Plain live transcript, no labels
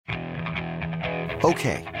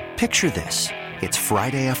Okay, picture this. It's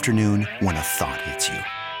Friday afternoon when a thought hits you.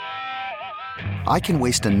 I can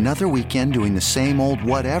waste another weekend doing the same old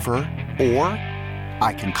whatever, or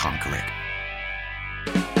I can conquer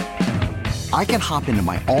it. I can hop into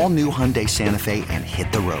my all-new Hyundai Santa Fe and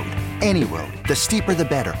hit the road. Any road. The steeper, the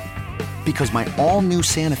better. Because my all-new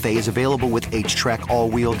Santa Fe is available with H-Track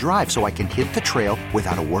all-wheel drive, so I can hit the trail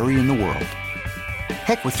without a worry in the world.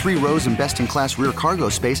 Heck, with 3 rows and best-in-class rear cargo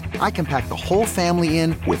space, I can pack the whole family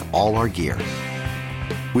in with all our gear.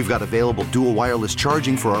 We've got available dual wireless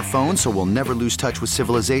charging for our phones, so we'll never lose touch with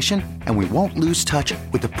civilization, and we won't lose touch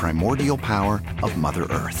with the primordial power of Mother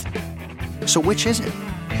Earth. So which is it?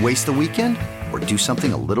 Waste the weekend or do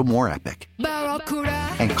something a little more epic?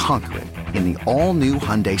 And conquer it in the all-new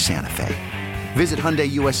Hyundai Santa Fe. Visit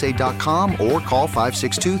HyundaiUSA.com or call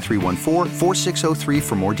 562-314-4603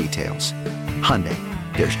 for more details. Hyundai,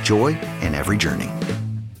 there's joy in every journey.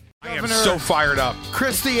 I am so fired up.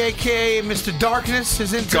 Christie, a.k.a. Mr. Darkness,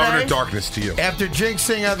 is in today. Governor Darkness to you. After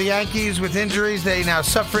jinxing the Yankees with injuries, they now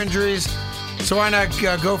suffer injuries. So why not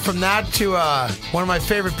go from that to one of my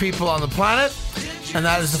favorite people on the planet, and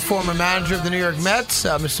that is the former manager of the New York Mets,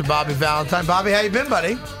 Mr. Bobby Valentine. Bobby, how you been,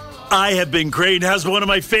 buddy? I have been great. Has one of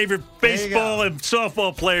my favorite baseball and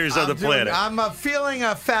softball players on the planet. I'm feeling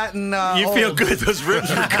fat and you old. feel good. Those ribs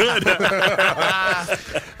are good. I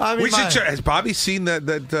mean, We should check. Has Bobby seen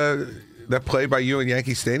that play by you in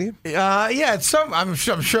Yankee Stadium? Yeah, it's I'm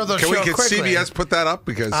sure they'll Can show we it get quickly. CBS put that up?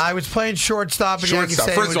 Because I was playing shortstop at Yankee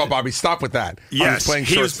Stadium. First of all, Bobby, stop with that. Yes,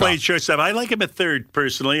 he was playing shortstop. I like him at third,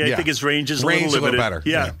 personally. I think his range is a little limited. better.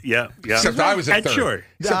 Yeah. Except I was at third. Short.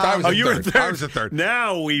 Except I was at you third. were third. I was at third.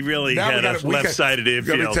 Now we really had a left-sided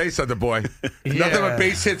infield. Let me tell you something, boy. Yeah. Nothing but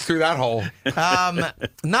base hits through that hole.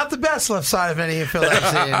 Not the best left side of any infield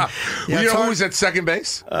I've seen. You know who was at second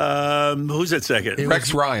base? Who's at second?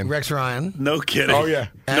 Rex Ryan. Rex Ryan. No kidding. Oh, yeah.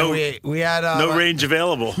 No, we had no range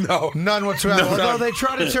available. No. None whatsoever. Although they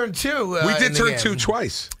tried to turn 2. We did in the turn game. 2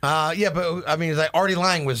 twice. Yeah, but I mean, like Artie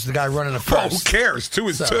Lang was the guy running the Bro, first. who cares? 2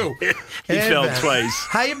 is 2. He fell twice.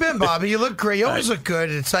 How you been, Bobby? You look great. You always look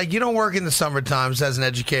good. It's like you don't work in the summer times as an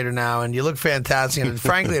educator now, and you look fantastic. And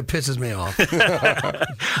frankly, it pisses me off.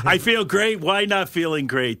 I feel great. Why not feeling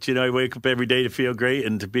great? I wake up every day to feel great,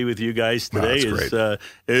 and to be with you guys today is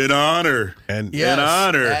an honor. And an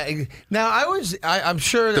honor. Now, I'm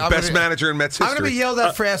sure the best manager in Mets history. I'm going to be yelled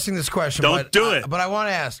at for asking this question. Don't do it. But I want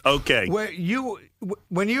to ask. Okay.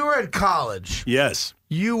 When you were at college, Yes.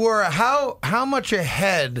 you were how much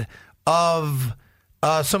ahead of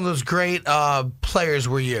some of those great players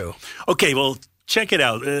were you? Okay, well, check it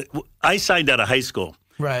out. I signed out of high school.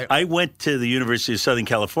 Right. I went to the University of Southern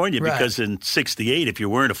California because in '68, if you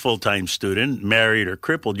weren't a full-time student, married or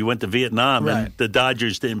crippled, you went to Vietnam, and the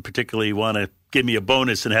Dodgers didn't particularly want to give me a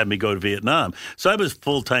bonus and have me go to Vietnam. So I was a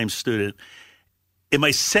full-time student. In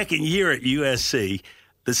my second year at USC,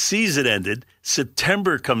 the season ended.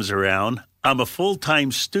 September comes around. I'm a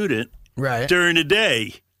full-time student. Right. During the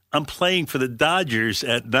day, I'm playing for the Dodgers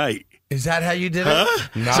at night. Is that how you did Huh? it?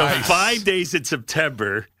 Nice. So 5 days in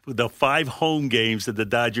September, the 5 home games that the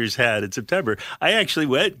Dodgers had in September, I actually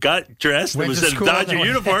got dressed. Went It was to in a school Dodger on the way.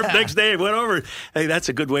 uniform. Next day, I went over. Hey, that's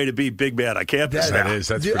a good way to be big man on campus. That is.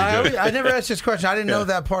 That's pretty good. I never asked this question. I didn't know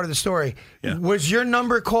that part of the story. Yeah. Was your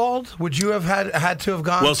number called? Would you have had to have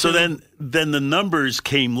gone? Well, so then the numbers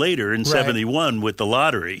came later in 71 with the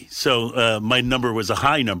lottery. So my number was a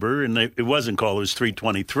high number, and it wasn't called. It was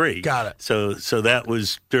 323. Got it. So that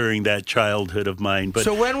was during that childhood of mine. But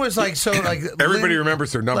so when was Everybody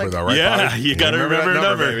remembers their number, though, right? Yeah, Bobby? you got to remember a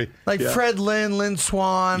number. Baby. like Fred Lynn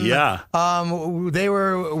Swan. Yeah. They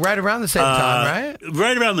were right around the same time, right?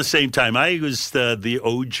 Right around the same time. I was the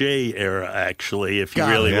OJ era, actually, if you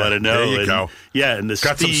really want to know. There you go. Yeah, and Got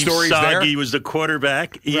some Steve stories there? Soggy was the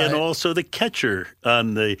quarterback and also the catcher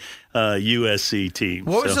on the USC team.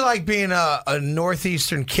 What was it like being a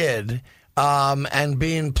northeastern kid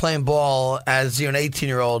and playing ball as an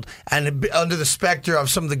 18-year-old and under the specter of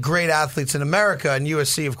some of the great athletes in America, and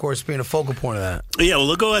USC, of course, being a focal point of that? Yeah,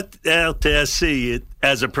 well, go out to SC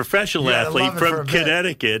as a professional athlete from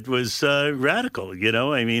Connecticut was radical.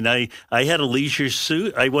 I mean, I had a leisure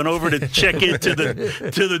suit. I went over to check into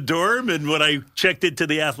the dorm, and when I checked into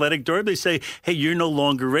the athletic dorm, they say, "Hey, you're no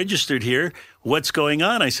longer registered here. What's going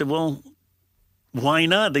on?" I said, "Well, why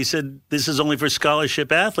not? They said, this is only for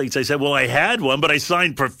scholarship athletes. I said, well, I had one, but I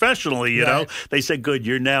signed professionally, you know. They said, good,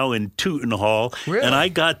 you're now in Tooten Hall. Really? And I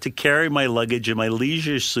got to carry my luggage in my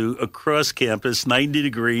leisure suit across campus, 90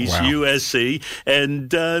 degrees, USC,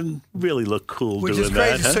 and really look cool Which doing is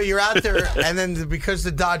crazy. that. Huh? So you're out there, and then because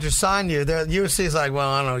the Dodgers signed you, USC is like, well,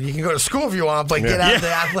 I don't know, you can go to school if you want, but get out of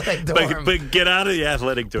the athletic dorm. But get out of the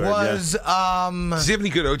athletic dorm. Does he have any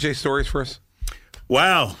good OJ stories for us?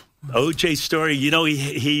 Wow. OJ story, you know,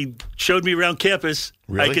 he showed me around campus.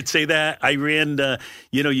 Really? I could say that. I ran,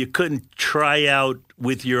 you couldn't try out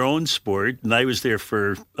with your own sport, and I was there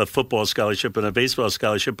for a football scholarship and a baseball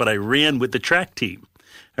scholarship, but I ran with the track team.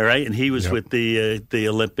 All right, and he was with the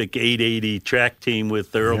Olympic 880 track team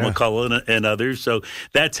with Earl McCullough and others. So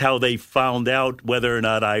that's how they found out whether or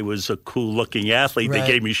not I was a cool-looking athlete. Right. They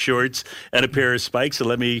gave me shorts and a pair of spikes and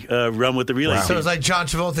let me run with the relay team. So it was like John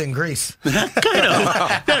Travolta in Greece. Kind of.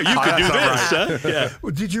 Yeah, you could do this, huh?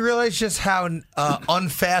 Yeah. Did you realize just how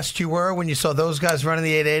unfast you were when you saw those guys running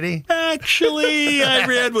the 880? Actually, I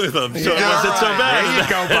ran with them, so it wasn't so bad. There you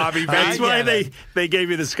go, Bobby. That's why they gave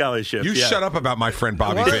me the scholarship. You shut up about my friend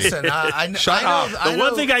Bobby. Listen, Shut up. The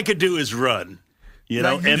one thing I could do is run. You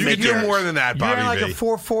know, Like, and You make could do it. more than that, You're Bobby in like B. a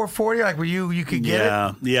 4.40, like where you could get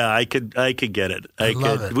it? Yeah, I could get it. I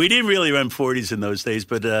love could. it. We didn't really run 40s in those days,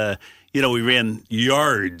 but we ran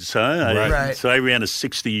yards, huh? Right. So I ran a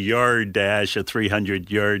 60-yard dash, a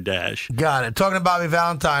 300-yard dash. Got it. Talking to Bobby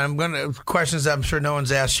Valentine, I'm going to questions that I'm sure no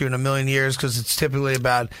one's asked you in a million years because it's typically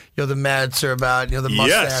about the Mets or about the mustache,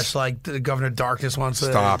 Yes. like the Governor Darkness wants to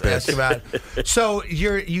Stop it. ask you about. So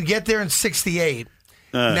you get there in '68.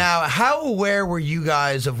 Now, how aware were you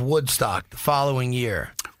guys of Woodstock the following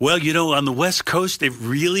year? Well, on the West Coast, it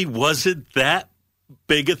really wasn't that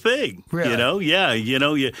big a thing. Really?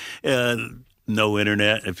 No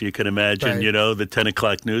internet, if you can imagine. Right. The 10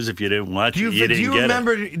 o'clock news. If you didn't watch it, you didn't do you get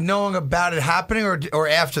remember it. knowing about it happening or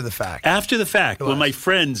after the fact? After the fact, when my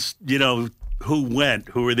friends, who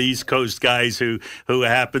were the East Coast guys who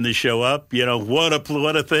happened to show up,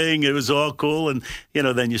 what a thing. It was all cool. And,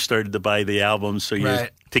 then you started to buy the albums to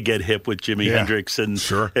get hip with Jimi Hendrix and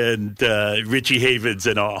Richie Havens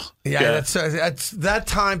and all. Yeah. That's that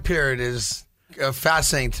time period is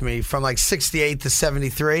fascinating to me, from like 68 to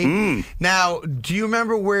 73. Now, do you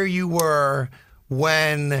remember where you were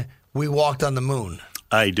when we walked on the moon?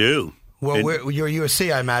 I do. Well, you were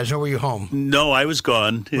USC, I imagine, or were you home? No, I was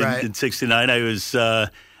gone in 69. I was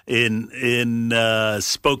in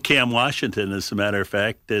Spokane, Washington, as a matter of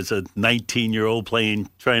fact, as a 19-year-old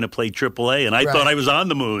trying to play AAA, and I thought I was on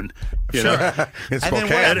the moon. You know? In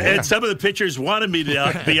Spokane. And some of the pitchers wanted me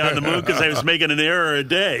to be on the moon because I was making an error a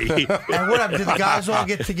day. And what did the guys all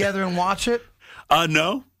get together and watch it?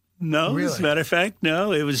 No. Really? As a matter of fact,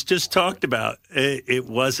 no. It was just talked about. It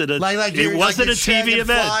wasn't a it wasn't a TV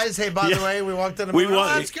event. Flies. Hey, by the way, we walked on the moon.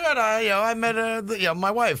 That's good. I met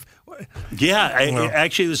my wife. Yeah,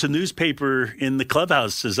 actually, there was a newspaper in the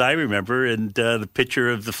clubhouse, as I remember, and the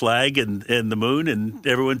picture of the flag and the moon, and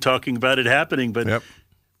everyone talking about it happening, but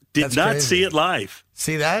did That's not crazy. see it live.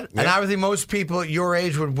 See that? And I would think most people at your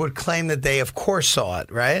age would claim that they, of course, saw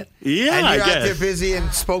it, right? Yeah, and you're I out there guess. busy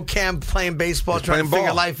in Spokane playing baseball, trying to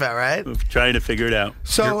figure life out, right? Trying to figure it out.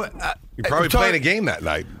 So You're probably playing a game that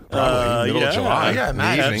night. Probably middle of July. Yeah, in the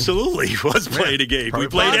man. evening. Absolutely, he was playing a game. We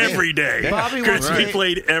played every day. Bobby Chris, wants we to-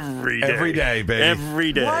 played every day. Every day, baby.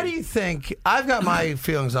 Every day. why do you think? I've got my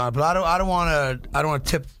feelings on it, but I don't want to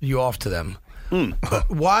tip you off to them. But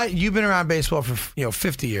why you've been around baseball for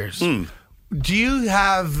 50 years? Do you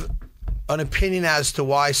have an opinion as to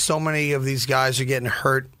why so many of these guys are getting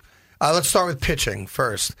hurt? Let's start with pitching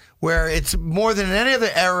first, where it's more than any other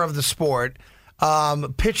era of the sport.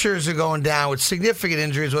 Pitchers are going down with significant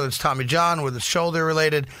injuries, whether it's Tommy John, whether it's shoulder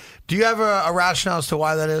related. Do you have a rationale as to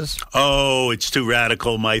why that is? Oh, it's too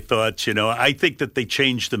radical, my thoughts. I think that they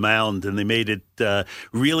changed the mound and they made it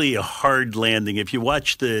really a hard landing. If you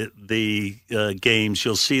watch the games,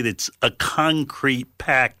 you'll see that it's a concrete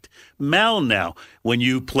packed mound now. When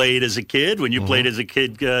you played as a kid,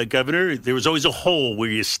 Governor, there was always a hole where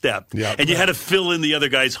you stepped. Yep. And you had to fill in the other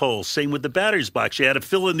guy's hole. Same with the batter's box. You had to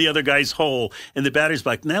fill in the other guy's hole in the batter's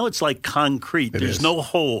box. Now it's like concrete. There's no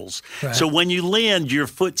holes. Right. So when you land, your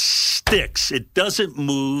foot sticks. It doesn't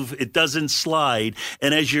move. It doesn't slide.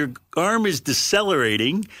 And as your arm is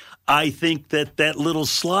decelerating, I think that little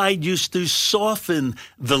slide used to soften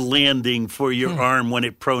the landing for your arm when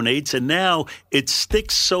it pronates. And now it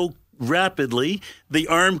sticks so rapidly, the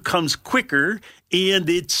arm comes quicker, and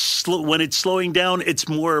when it's slowing down, it's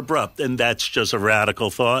more abrupt. And that's just a radical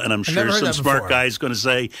thought. And I'm sure some smart guy's going to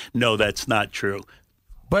say, no, that's not true.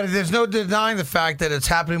 But there's no denying the fact that it's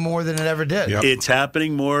happening more than it ever did. Yep. It's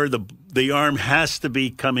happening more. The arm has to be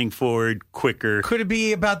coming forward quicker. Could it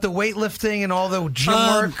be about the weightlifting and all the gym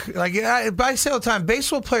work? Like I say all the time,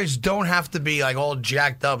 baseball players don't have to be like all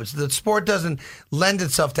jacked up. The sport doesn't lend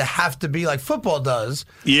itself to have to be like football does.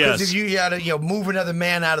 Yes. Because if you had to move another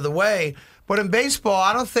man out of the way. But in baseball,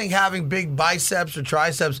 I don't think having big biceps or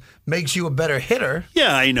triceps makes you a better hitter.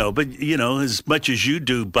 Yeah, I know. But, as much as you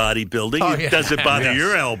do bodybuilding, it doesn't bother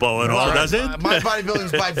your elbow at all, does it? My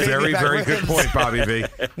bodybuilding's by baby Very, back very wins. good point, Bobby V.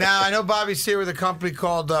 Now, I know Bobby's here with a company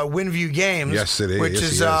called Winview Games. Yes, it is. Which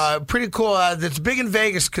Yes, is pretty cool. It's big in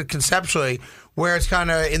Vegas conceptually, where it's kind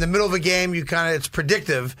of in the middle of a game, it's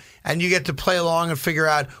predictive, and you get to play along and figure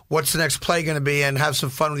out what's the next play going to be and have some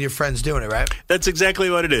fun with your friends doing it, right? That's exactly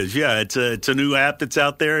what it is. Yeah, it's a new app that's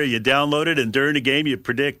out there. You download it, and during the game, you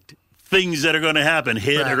predict things that are going to happen.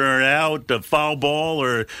 Hit or an out, a foul ball,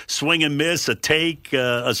 or swing and miss, a take,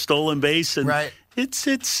 a stolen base. And it's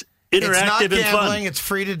interactive it's not and gambling. fun. It's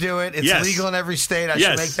free to do it. It's legal in every state. I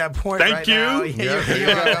should make that point Thank you. now. You're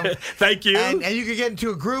welcome. Thank you. And you can get into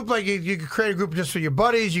a group. Like you can create a group just for your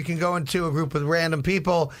buddies. You can go into a group with random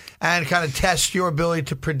people and kind of test your ability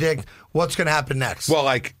to predict what's going to happen next. Well,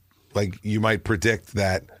 like you might predict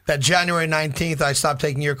that January 19th I stopped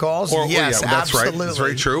taking your calls. Yes, that's absolutely. right. That's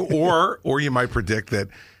very true. Or you might predict that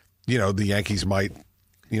the Yankees might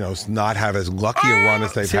not have as lucky a run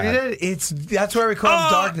as they've had. That's why we call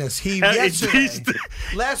him Darkness.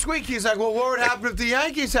 Last week he's like, well, what would happen if the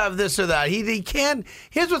Yankees have this or that? He can't.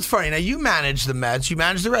 Here's what's funny. Now, you manage the Mets. You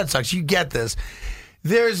manage the Red Sox. You get this.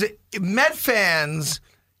 There's Met fans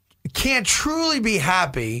can't truly be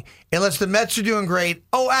happy unless the Mets are doing great.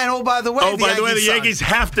 By the way, the Yankees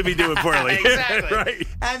have to be doing poorly. Exactly. Right.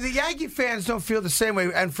 And the Yankee fans don't feel the same way,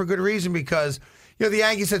 and for good reason, because the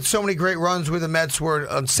Yankees had so many great runs where the Mets were,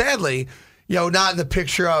 sadly, not in the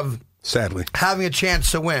picture of having a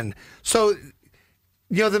chance to win. So,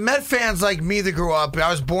 the Met fans like me that grew up,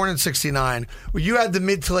 I was born in 69, where you had the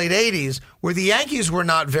mid to late 80s, where the Yankees were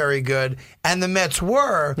not very good, and the Mets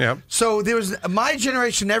were. Yep. So my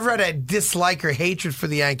generation never had a dislike or hatred for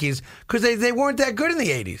the Yankees, because they weren't that good in the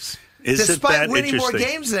 80s. Despite winning more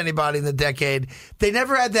games than anybody in the decade, they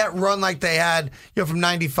never had that run like they had from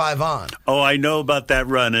 95 on. Oh, I know about that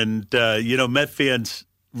run. And, Met fans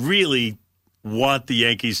really want the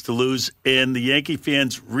Yankees to lose, and the Yankee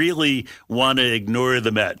fans really want to ignore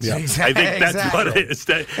the Mets. Yeah. I think that's what it is,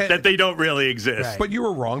 that they don't really exist. Right. But you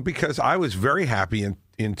were wrong, because I was very happy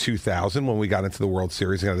in 2000 when we got into the World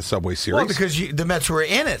Series and got the Subway Series. Well, because the Mets were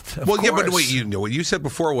in it. Of course. Yeah, but wait, what you said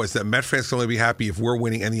before was that Met fans can only be happy if we're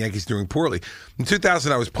winning and the Yankees doing poorly. In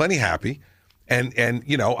 2000, I was plenty happy, and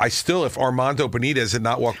I still, if Armando Benitez had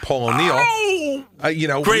not walked Paul O'Neill,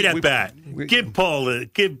 great at bat. Give Paul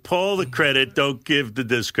the credit. Don't give the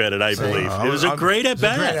discredit. I believe it was a great at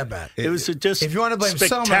bat. It was just if you want to blame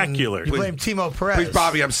spectacular. Someone, you blame Timo Perez. Please,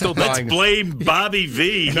 Bobby, I'm still dying. Let's blame Bobby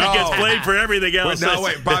V. He gets blamed for everything else.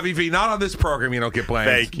 Wait, Bobby V. Not on this program. You don't get blamed.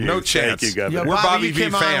 Thank you. No chance. Thank you, Governor. We're Bobby V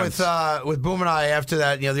came fans. on with Boom and I after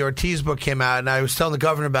that. The Ortiz book came out, and I was telling the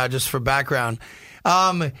governor about it just for background.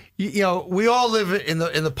 We all live in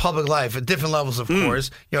the public life at different levels, of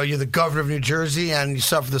course. You're the governor of New Jersey, and you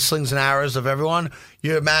suffer the slings and arrows of everyone.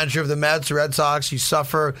 You're a manager of the Mets, the Red Sox. You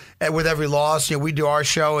suffer with every loss. We do our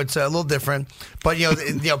show. It's a little different, but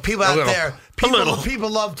people out there,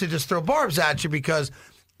 people love to just throw barbs at you because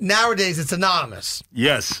nowadays it's anonymous.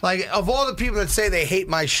 Yes. Like, of all the people that say they hate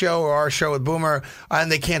my show or our show with Boomer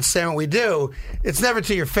and they can't stand what we do, it's never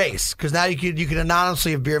to your face, because now you can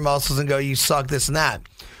anonymously have beer muscles and go, you suck, this and that.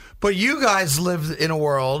 But you guys live in a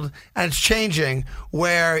world, and it's changing,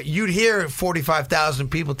 where you'd hear 45,000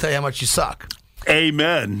 people tell you how much you suck.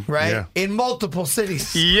 Amen. Right? Yeah. In multiple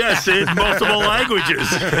cities. Yes, in multiple languages.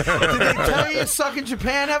 Did they tell you suck in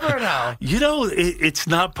Japan ever or no? It's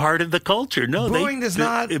not part of the culture. No, booing does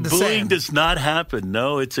not the booing same. does not happen.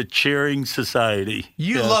 No, it's a cheering society.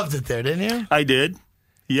 You loved it there, didn't you? I did.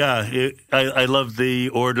 Yeah, I loved the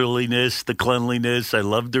orderliness, the cleanliness. I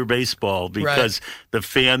loved their baseball because the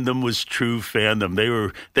fandom was true fandom.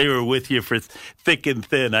 They were with you for thick and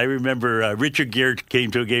thin. I remember Richard Gere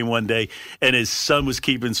came to a game one day, and his son was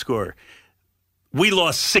keeping score. We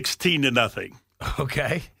lost 16-0.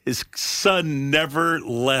 Okay. His son never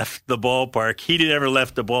left the ballpark. He never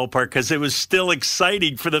left the ballpark because it was still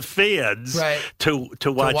exciting for the fans to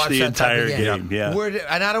watch the entire game. Yeah.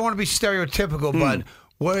 And I don't want to be stereotypical, but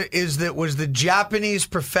was the Japanese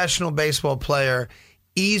professional baseball player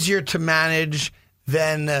easier to manage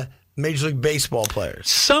than Major League Baseball players?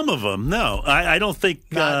 Some of them, no. I don't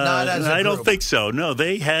think. Not as a I don't group. think so. No,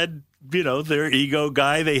 they had their ego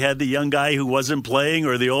guy. They had the young guy who wasn't playing,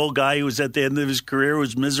 or the old guy who was at the end of his career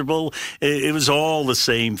was miserable. It was all the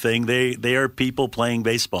same thing. They are people playing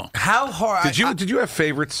baseball. How hard Did you have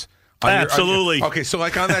favorites? Absolutely. Okay, so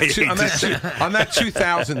like on that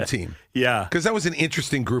 2000 team. Yeah. Because that was an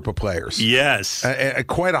interesting group of players. Yes.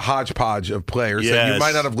 Quite a hodgepodge of players that you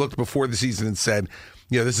might not have looked before the season and said,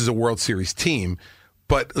 this is a World Series team.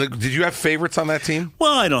 But did you have favorites on that team?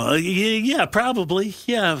 Well, I don't know. Yeah, probably.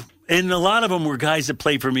 Yeah. And a lot of them were guys that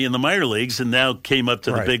played for me in the minor leagues and now came up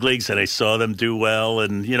to the big leagues, and I saw them do well,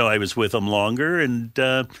 and, I was with them longer, and,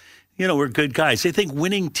 we're good guys. I think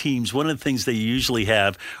winning teams, one of the things they usually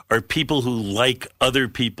have are people who like other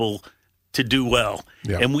people to do well.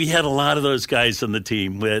 Yeah. And we had a lot of those guys on the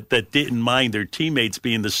team that didn't mind their teammates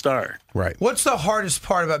being the star. Right. What's the hardest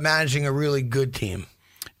part about managing a really good team?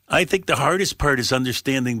 I think the hardest part is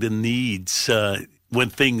understanding the needs when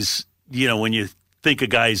things, when you think a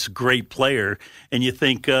guy's a great player and you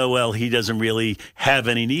think, he doesn't really have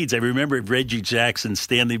any needs. I remember Reggie Jackson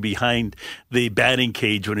standing behind the batting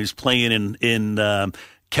cage when he was playing in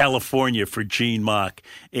California for Gene Mock.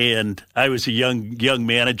 And I was a young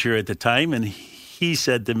manager at the time, and he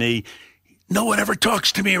said to me, "No one ever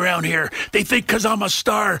talks to me around here. They think because I'm a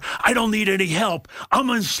star, I don't need any help. I'm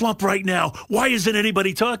in a slump right now. Why isn't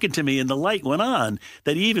anybody talking to me?" And the light went on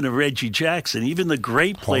that even a Reggie Jackson, even the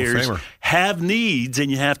great players have needs,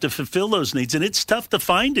 and you have to fulfill those needs. And it's tough to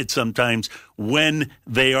find it sometimes when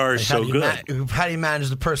they are so good. How do you manage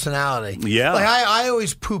the personality? Yeah. I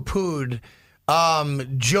always poo-pooed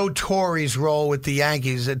Joe Torre's role with the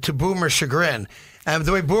Yankees to Boomer's chagrin. And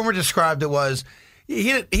the way Boomer described it was,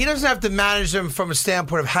 He doesn't have to manage them from a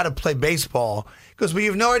standpoint of how to play baseball, because we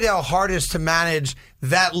have no idea how hard it is to manage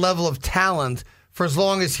that level of talent for as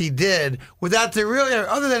long as he did without the really,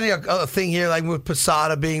 other than a thing here like with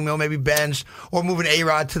Posada being maybe benched or moving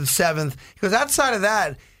A-Rod to the 7th. Because outside of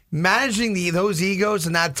that, managing those egos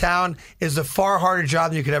in that town is a far harder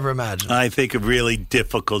job than you could ever imagine. I think a really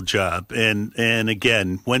difficult job. And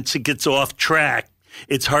again, once it gets off track,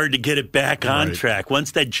 it's hard to get it back on track.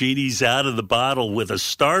 Once that genie's out of the bottle with a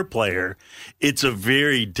star player, it's a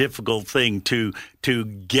very difficult thing to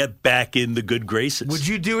get back in the good graces. Would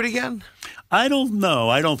you do it again? I don't know.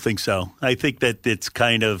 I don't think so. I think that it's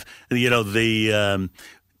kind of, the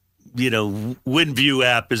WinView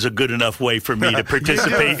app is a good enough way for me to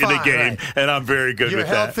participate in the game, and I'm very good with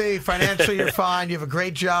that. You're healthy, financially you're fine, you have a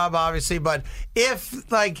great job, obviously, but if,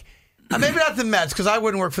 maybe not the Mets, because I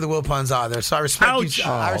wouldn't work for the Wilpons either. So I respect you.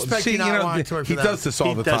 I respect you not wanting to work for them. He does this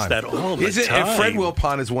all the time. He does that all the time. And Fred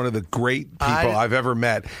Wilpon is one of the great people I've ever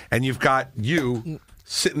met, and you've got you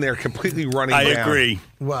sitting there completely running down. I agree.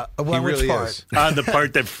 Well, he which really part? is. On the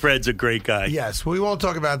part that Fred's a great guy. Yes, we won't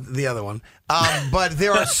talk about the other one. But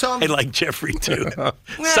there are some. I like Jeffrey too.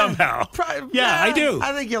 Somehow. I do.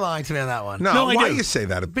 I think you're lying to me on that one. No, why do you say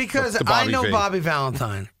that? Because I know Bobby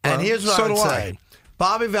Valentine, and here's what I would say.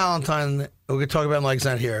 Bobby Valentine, we could talk about him like he's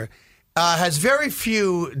not here, has very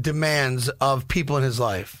few demands of people in his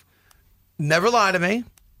life. Never lie to me,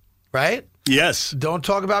 right? Yes. Don't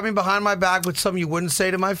talk about me behind my back with something you wouldn't say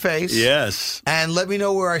to my face. Yes. And let me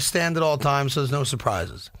know where I stand at all times so there's no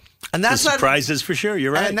surprises. And that's the surprises for sure.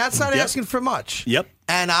 You're right. And that's not asking for much. Yep.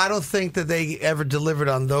 And I don't think that they ever delivered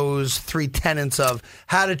on those three tenets of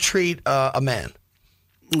how to treat a man.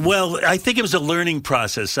 Well, I think it was a learning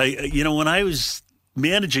process. When I was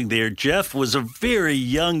managing there, Jeff was a very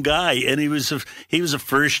young guy, and he was a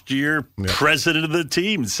first year president of the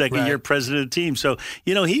team, second year president of the team. So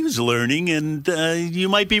he was learning, and you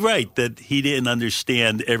might be right that he didn't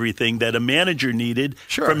understand everything that a manager needed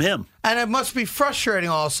from him. And it must be frustrating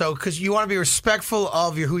also because you want to be respectful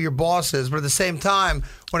of who your boss is, but at the same time,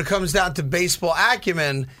 when it comes down to baseball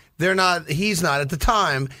acumen, he's not at the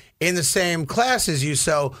time in the same class as you.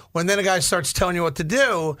 So when then a guy starts telling you what to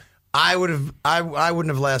do, I wouldn't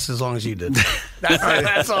have lasted as long as you did.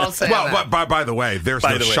 That's all I'm saying. Well, by the way, there's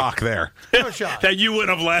no shock there. No shock. That you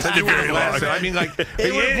wouldn't have lasted very long. I mean,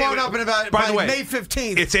 it would have blown up in about by May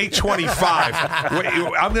 15th. It's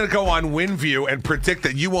 8:25. I'm going to go on WinView and predict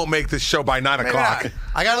that you won't make this show by 9 o'clock.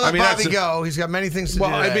 I got to let Bobby go. He's got many things to do.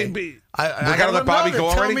 I got to let Bobby go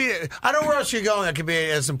already. I don't know where else you're going that could be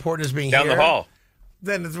as important as being down here. the hall.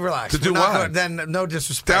 Then relax. To do what? Then no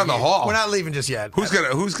disrespect. Down the hall. We're not leaving just yet. Who's gonna?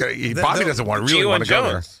 Bobby doesn't really want to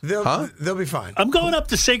go there. They'll be fine. I'm going up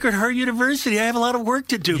to Sacred Heart University. I have a lot of work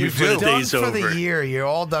to do before the day's over. Done for the year. You're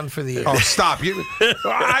all done for the year. Oh, stop!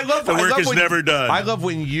 I love the work is never done. I love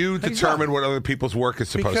when you determine what other people's work is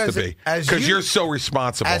supposed to be because you're so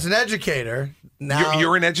responsible. As an educator. Now,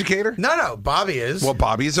 you're an educator? No, Bobby is. Well,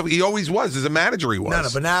 Bobby is. He always was. As a manager, he was. No,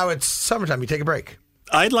 but now it's summertime. You take a break.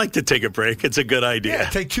 I'd like to take a break. It's a good idea. Yeah,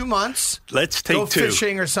 take 2 months. Let's take go 2.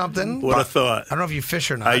 Fishing or something. What a thought. I don't know if you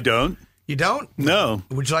fish or not. I don't. You don't? No.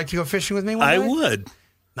 Would you like to go fishing with me one I day? would.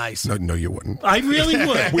 Nice. No, you wouldn't. I really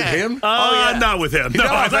would. With him? Not with him. No,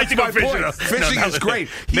 I'd like to go fishing. Fishing is great.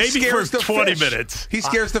 Maybe for 20 fish. minutes. He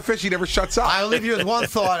scares the fish. He never shuts up. I'll leave you with one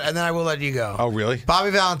thought, and then I will let you go. Oh, really?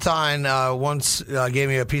 Bobby Valentine once gave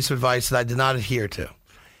me a piece of advice that I did not adhere to.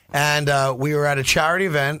 And we were at a charity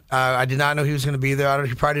event. I did not know he was going to be there.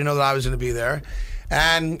 He probably didn't know that I was going to be there.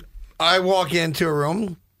 And I walk into a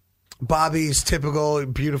room. Bobby's typical,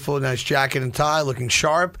 beautiful, nice jacket and tie, looking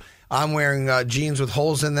sharp. I'm wearing jeans with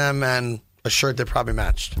holes in them and a shirt that probably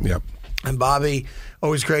matched. Yep. And Bobby,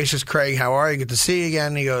 always gracious, Craig, how are you? Good to see you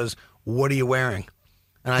again. He goes, what are you wearing?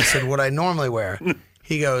 And I said, what I normally wear.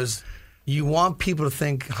 He goes, you want people to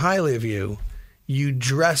think highly of you. You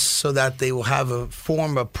dress so that they will have a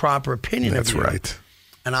proper opinion of you. That's right.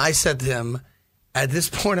 And I said to him, at this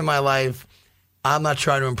point in my life, I'm not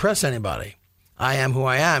trying to impress anybody. I am who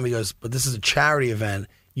I am. He goes, but this is a charity event.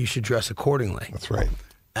 You should dress accordingly. That's right.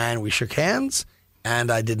 And we shook hands, and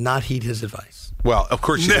I did not heed his advice. Well, of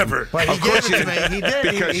course you never. Well, he gave it to me. He did.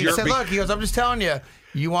 Because he said, look, he goes, I'm just telling you,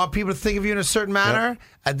 you want people to think of you in a certain manner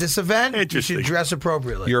at this event, you should dress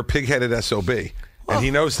appropriately. You're a pig-headed SOB, and he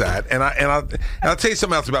knows that. And I'll tell you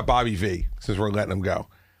something else about Bobby V, since we're letting him go.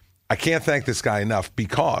 I can't thank this guy enough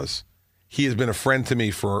because he has been a friend to me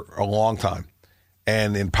for a long time.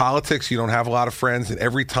 And in politics, you don't have a lot of friends, and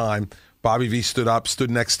every time Bobby V stood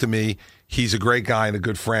next to me, he's a great guy and a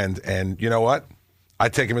good friend. And you know what?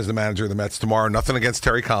 I'd take him as the manager of the Mets tomorrow. Nothing against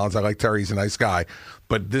Terry Collins. I like Terry. He's a nice guy.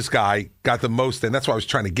 But this guy got the most, and that's what I was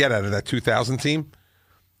trying to get out of that 2000 team.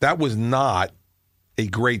 That was not a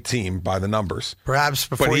great team by the numbers. Perhaps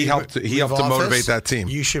before but he helped to motivate that team.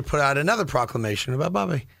 You should put out another proclamation about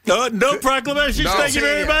Bobby. No proclamations. No. Thank you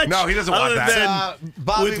very much. No, he doesn't want that.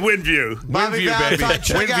 Bobby, with Windview. Bobby Windview, Valentine, baby.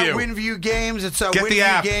 check out Windview. Windview Games. It's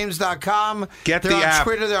WindviewGames.com. They're the on app.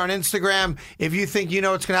 Twitter. They're on Instagram. If you think you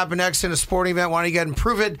know what's going to happen next in a sporting event, why don't you get and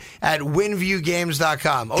prove it at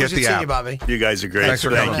WindviewGames.com. Always Get good the seeing app. you, Bobby. You guys are great. Thanks for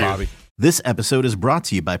coming, Bobby. This episode is brought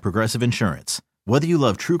to you by Progressive Insurance. Whether you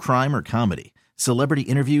love true crime or comedy, celebrity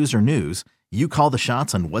interviews or news, you call the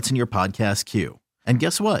shots on what's in your podcast queue. And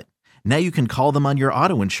guess what? Now you can call them on your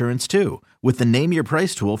auto insurance too with the Name Your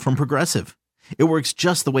Price tool from Progressive. It works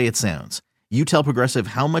just the way it sounds. You tell Progressive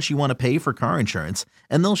how much you want to pay for car insurance,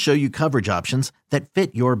 and they'll show you coverage options that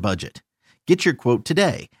fit your budget. Get your quote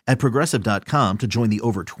today at Progressive.com to join the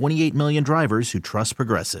over 28 million drivers who trust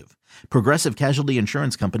Progressive. Progressive Casualty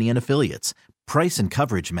Insurance Company and Affiliates. Price and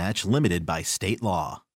coverage match limited by state law.